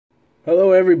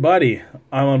Hello everybody,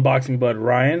 I'm Unboxing Bud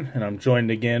Ryan, and I'm joined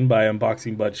again by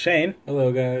Unboxing Bud Shane.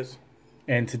 Hello guys.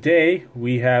 And today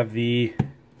we have it's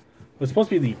supposed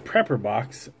to be the prepper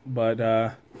box, but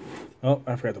oh,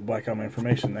 I forgot to black out my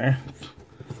information there.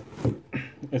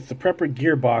 It's the prepper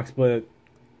gearbox, but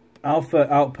Alpha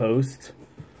Outpost,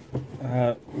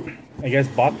 I guess,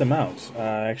 bought them out.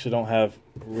 I actually don't have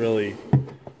really a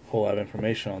whole lot of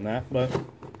information on that, but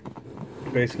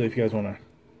basically if you guys want to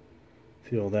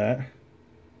feel that.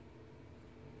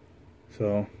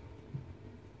 So,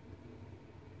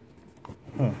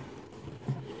 so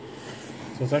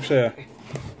it's actually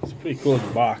it's a pretty cool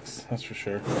looking box, that's for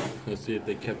sure. Let's see if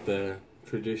they kept the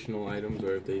traditional items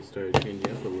or if they started changing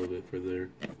up a little bit for their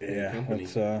company.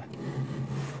 Let's, is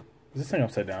this thing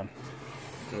upside down?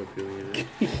 No feeling it.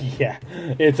 Yeah,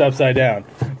 it's upside down.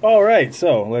 All right,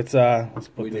 so let's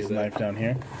put this knife down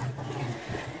here,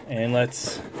 and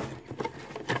what's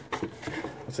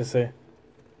it say?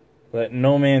 Let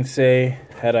no man say,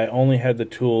 had I only had the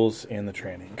tools and the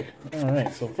training. All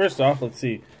right, so first off, let's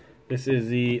see. This is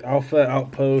the Alpha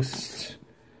Outpost,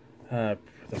 the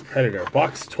Predator,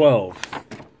 box 12.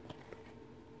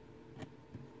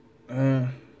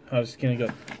 How's it gonna go?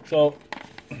 So,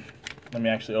 let me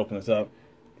actually open this up.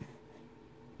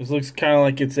 This looks kind of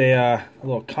like it's a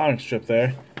little comic strip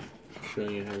there.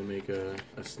 Showing you how to make a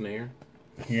snare.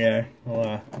 Yeah,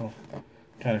 I'll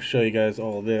kind of show you guys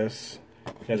all of this.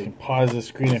 You guys can pause the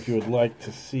screen if you would like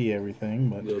to see everything.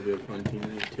 But a little bit of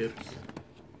hunting tips.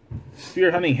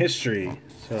 Spear hunting history.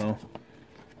 So,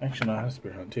 I actually know how to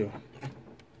spear hunt too.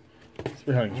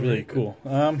 Spear hunting is really cool.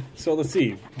 So let's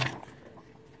see.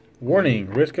 Warning: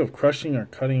 risk of crushing or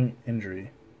cutting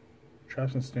injury.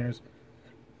 Traps and snares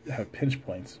have pinch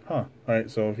points. Huh. All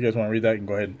right. So if you guys want to read that, you can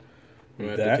go ahead and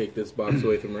read I'm that. gonna have to take this box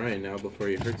away from Ryan now before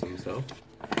he hurts himself.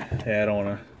 Yeah, I don't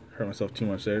want to hurt myself too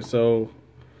much there. So,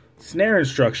 snare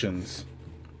instructions.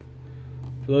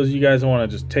 For those of you guys who want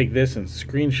to just take this and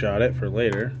screenshot it for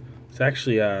later, it's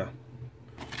actually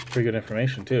pretty good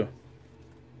information too.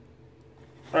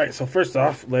 Alright, so first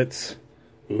off, looks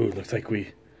like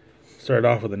we started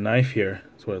off with a knife here.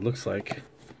 That's what it looks like.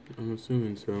 I'm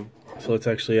assuming so. So let's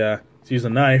actually let's use a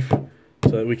knife so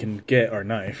that we can get our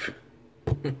knife.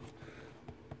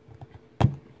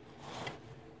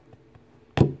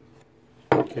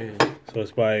 Okay. So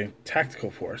it's by Tactical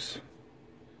Force.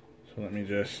 So let me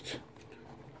just...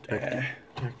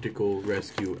 Tactical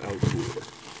Rescue Outdoor.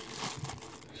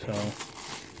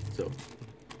 So,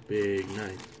 big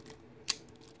knife.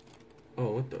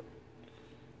 Oh, what the?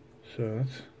 So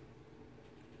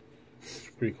it's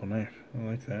a pretty cool knife. I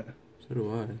like that. So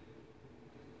do I.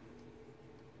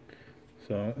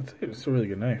 So it's a really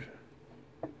good knife.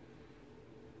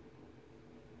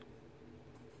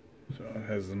 So it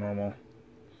has the normal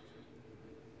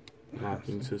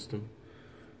locking system.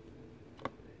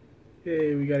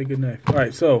 Yay, we got a good knife.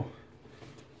 Alright, so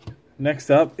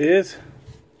next up is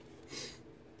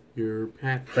your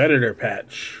patch. Predator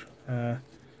patch.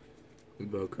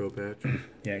 Velcro patch.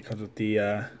 Yeah, it comes with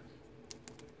the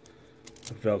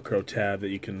Velcro tab that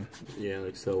you can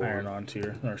like so iron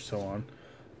onto or sew on.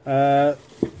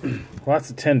 Lots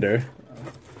of tinder.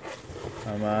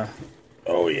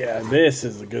 Oh yeah, this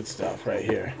is the good stuff right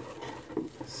here.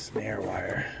 Snare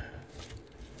wire.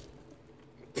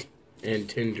 And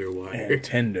tinder wire. And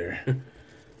tinder.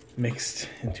 Mixed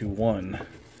into one.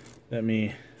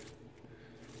 This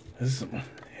is some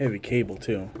heavy cable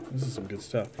too. This is some good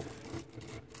stuff.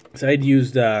 So I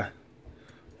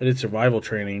did survival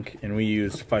training and we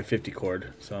used 550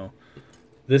 cord. So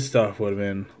this stuff would have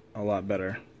been a lot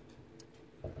better.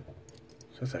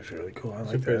 So that's actually really cool. I like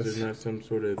that. Surprised there's not some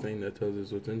sort of thing that tells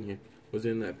us what's in here. Was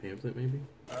it in that pamphlet maybe?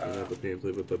 Not the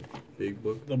pamphlet, but the big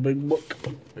book. The big book.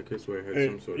 I could swear I had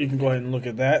some sort of... You can go ahead and look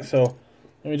at that. So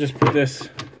let me just put this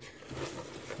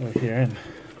over here and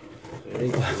I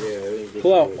think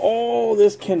pull out all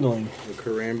this kindling. A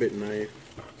karambit knife.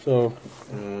 So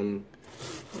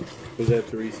was that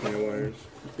 3 snare wires?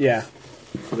 Yeah.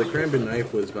 So the karambit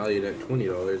knife was valued at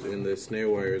 $20 and the snare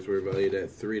wires were valued at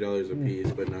 $3 a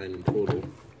piece, but 9 in total.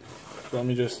 So let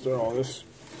me just throw all this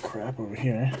crap over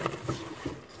here.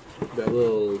 That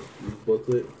little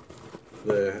booklet,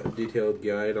 the detailed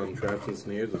guide on traps and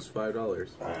snares, was $5.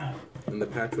 And the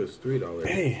patch was $3.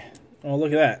 Hey, oh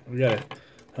look at that. We got it.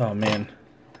 Oh man.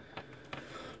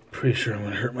 Pretty sure I'm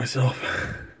gonna hurt myself.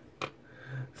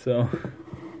 So.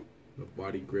 The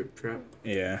body grip trap.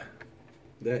 Yeah.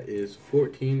 That is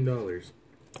 $14.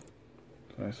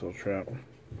 Nice little trap.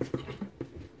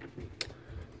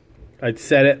 I'd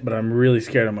set it, but I'm really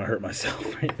scared I'm gonna hurt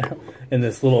myself right now in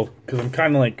this little, because I'm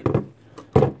kind of like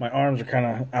my arms are kind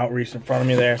of outreached in front of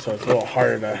me there, so it's a little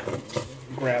harder to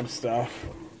grab stuff.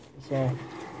 So, all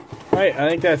right, I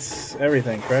think that's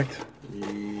everything, correct?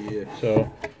 Yeah.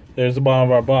 So, there's the bottom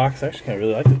of our box. I actually kind of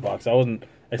really like this box. I wasn't,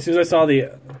 as soon as I saw the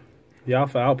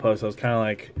Alpha Outpost, I was kind of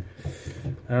like,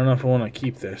 I don't know if I want to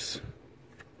keep this.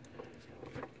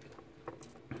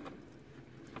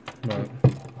 But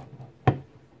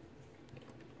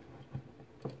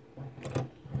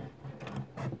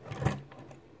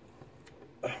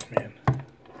oh man.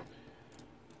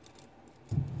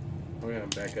 We're gonna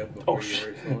back up before you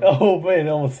hurt someone. Oh man, it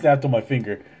almost snapped on my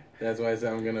finger. That's why I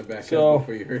said I'm gonna back up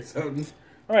before you hurt something.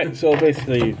 Alright, so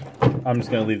basically, I'm just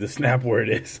going to leave the snap where it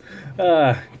is.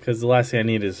 Because the last thing I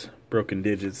need is broken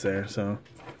digits there, so.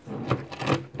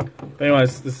 But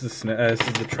anyways, this is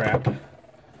the trap.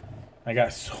 I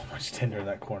got so much tinder in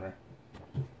that corner.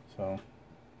 So,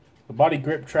 the body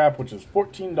grip trap, which is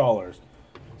 $14.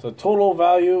 So, total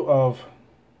value of,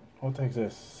 what the heck is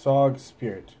this? Sog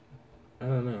Spirit. I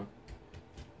don't know.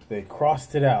 They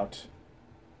crossed it out.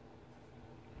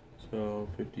 So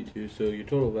 52. So your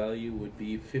total value would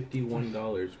be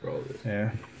 $51 for all this.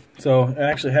 Yeah. So it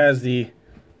actually has the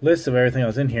list of everything that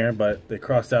was in here, but they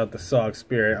crossed out the Sog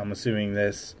Spirit. I'm assuming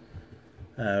this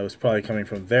was probably coming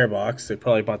from their box. They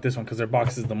probably bought this one because their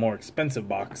box is the more expensive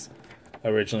box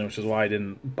originally, which is why I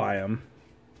didn't buy them.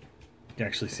 You can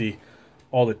actually see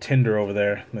all the tinder over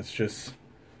there. That's just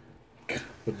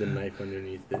with the knife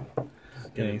underneath it.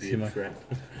 It's gonna be a trap.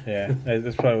 Yeah,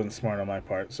 that's probably wasn't smart on my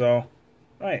part. So, all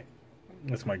right.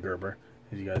 That's my Gerber,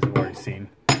 as you guys have already seen.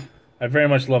 I very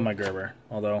much love my Gerber,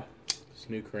 although this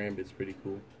new Karambit's pretty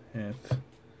cool. Yeah, it's a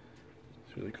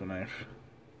really cool knife.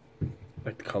 I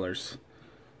like the colors.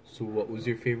 So what was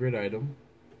your favorite item?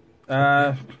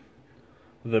 The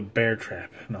bear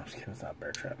trap. No, I'm just kidding, it's not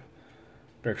bear trap.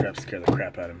 Bear traps scare the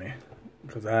crap out of me.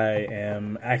 Because I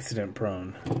am accident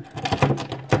prone.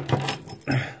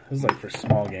 This is like for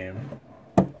small game.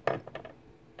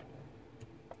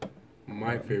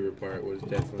 My favorite part was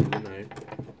definitely the knife.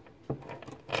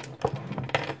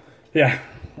 Yeah,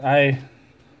 I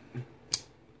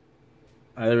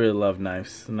really love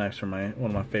knives. The knives are one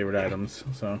of my favorite items.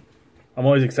 So I'm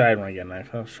always excited when I get a knife.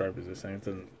 How sharp is this thing? It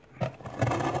doesn't.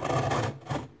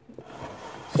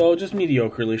 So just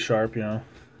mediocrely sharp, you know.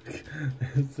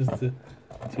 It's just the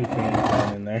two fingers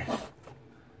down in there.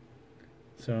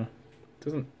 So it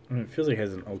doesn't. I mean, it feels like it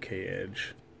has an okay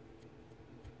edge.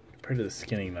 Compared to the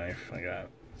skinning knife I got,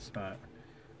 it's not.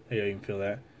 Yeah, you can feel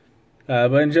that.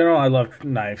 But in general, I love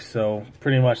knives, so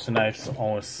pretty much the knife's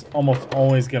almost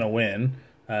always gonna win.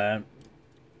 I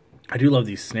do love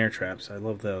these snare traps. I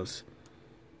love those.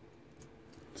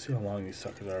 Let's see how long these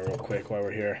suckers are real quick while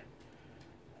we're here.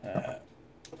 I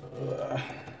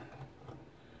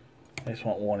just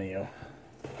want one of you.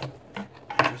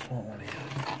 I just want one of you.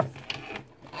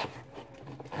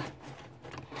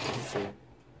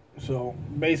 So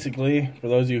basically, for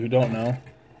those of you who don't know,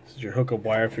 this is your hookup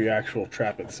wire for your actual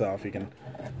trap itself. You can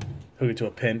hook it to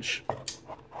a pinch.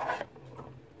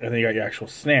 And then you got your actual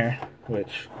snare,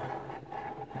 which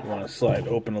you want to slide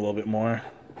open a little bit more.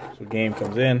 So game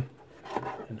comes in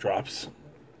and drops.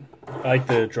 I like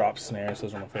the drop snares,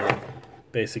 those are my favorite.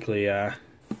 Basically, you have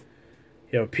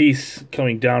a piece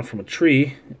coming down from a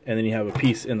tree, and then you have a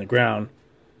piece in the ground,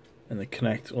 and the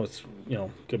connect, well, it's, you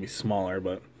know, gonna be smaller,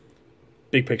 but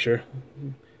big picture.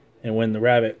 And when the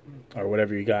rabbit, or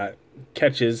whatever you got,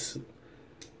 catches,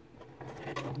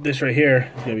 this right here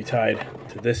is gonna be tied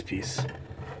to this piece.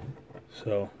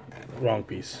 So, wrong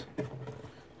piece.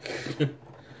 It's gonna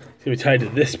be tied to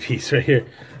this piece right here.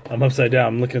 I'm upside down,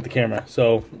 I'm looking at the camera.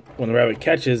 So, when the rabbit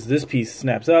catches, this piece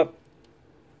snaps up,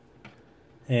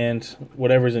 and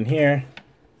whatever's in here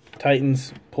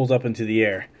tightens, pulls up into the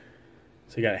air.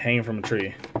 So you got it hanging from a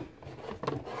tree.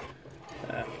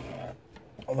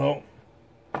 Although,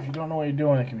 if you don't know what you're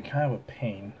doing, it can be kind of a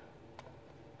pain.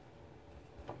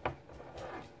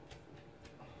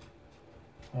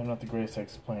 I'm not the greatest at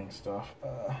explaining stuff.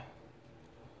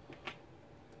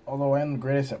 Although I am the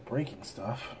greatest at breaking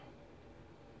stuff.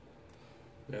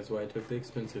 That's why I took the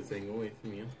expensive thing away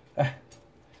from you.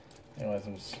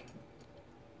 Anyways,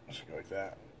 I should go like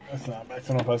that. That's not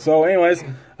maxing up. So, anyways,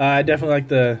 I definitely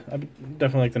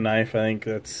like the knife. I think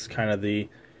that's kind of the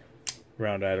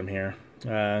round item here.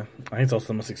 I think it's also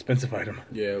the most expensive item.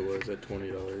 Yeah, it was at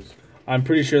 $20. I'm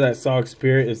pretty sure that Sog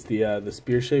Spirit is the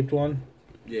spear shaped one.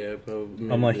 Yeah, probably.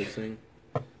 I'm like, this thing.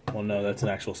 Well, no, that's an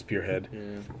actual spearhead.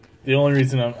 Yeah. The only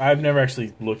reason I've never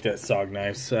actually looked at Sog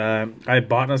knives. I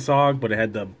bought a Sog, but it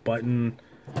had the button.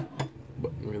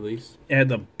 Button release. It had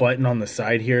the button on the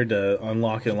side here to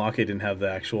unlock and lock it. Didn't have the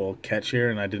actual catch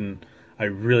here, and I I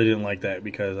really didn't like that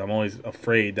because I'm always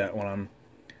afraid that when I'm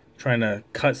trying to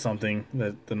cut something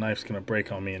that the knife's going to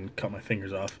break on me and cut my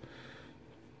fingers off.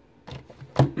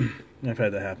 I've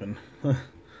had that happen.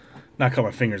 Not cut my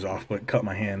fingers off, but cut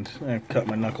my hand. I cut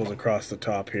my knuckles across the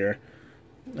top here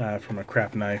from a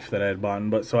crap knife that I had bought.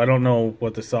 But so I don't know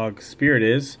what the SOG Spirit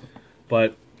is,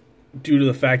 but due to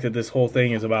the fact that this whole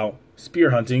thing is about spear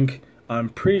hunting, I'm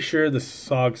pretty sure the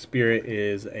SOG Spirit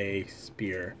is a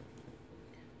spear.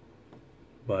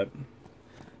 But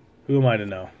who am I to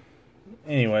know?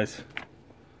 Anyways,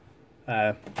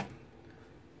 I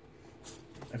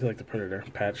feel like the Predator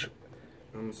patch.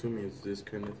 I'm assuming it's this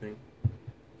kind of thing.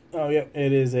 Oh yeah,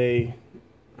 it is a.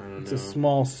 It's a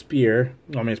small spear.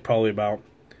 I mean, it's probably about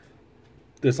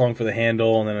this long for the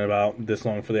handle, and then about this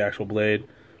long for the actual blade.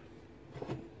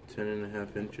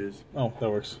 10.5 inches. Oh, that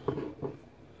works.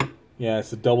 Yeah,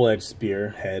 it's a double-edged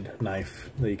spear head knife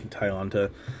that you can tie onto.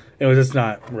 Anyways, it's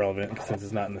not relevant since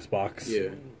it's not in this box. Yeah.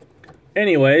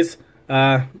 Anyways,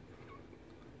 I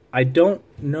don't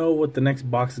know what the next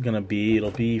box is gonna be.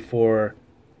 It'll be for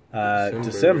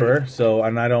December. Right? So,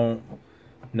 and I don't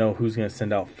know who's gonna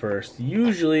send out first.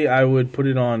 Usually, I would put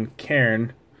it on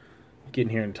Karen,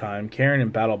 getting here in time. Karen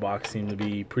and BattleBox seem to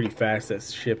be pretty fast at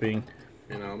shipping.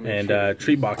 And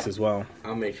treat box as well.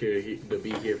 I'll make sure to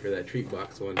be here for that treat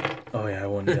box one. Oh yeah, I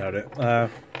wouldn't doubt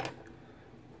it.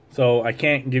 So I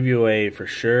can't give you a for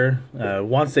sure.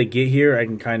 Once they get here, I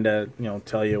can kind of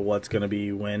tell you what's gonna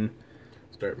be when.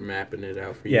 Start mapping it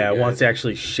out for you. Yeah, guys. once they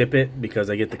actually ship it, because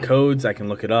I get the codes, I can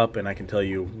look it up and I can tell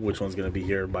you which one's gonna be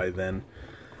here by then.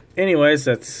 Anyways,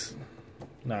 that's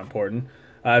not important.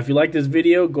 If you like this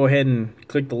video, go ahead and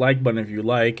click the like button if you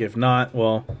like. If not,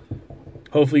 well.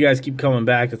 Hopefully you guys keep coming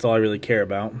back. That's all I really care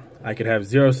about. I could have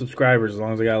 0 subscribers as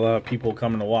long as I got a lot of people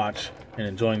coming to watch and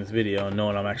enjoying this video and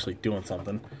knowing I'm actually doing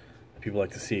something that people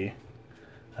like to see.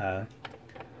 But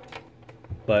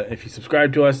if you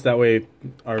subscribe to us, that way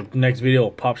our next video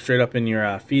will pop straight up in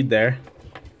your feed there.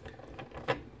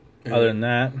 Other than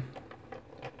that,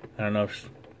 I don't know if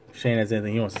Shane has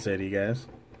anything he wants to say to you guys.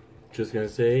 Just gonna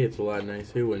say, it's a lot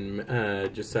nicer when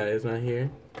Josiah's not here.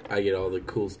 I get all the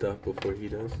cool stuff before he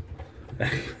does.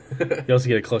 You also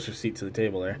get a closer seat to the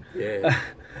table there. Yeah.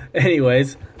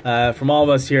 Anyways, from all of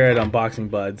us here at Unboxing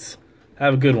Buds,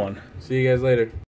 have a good one. See you guys later.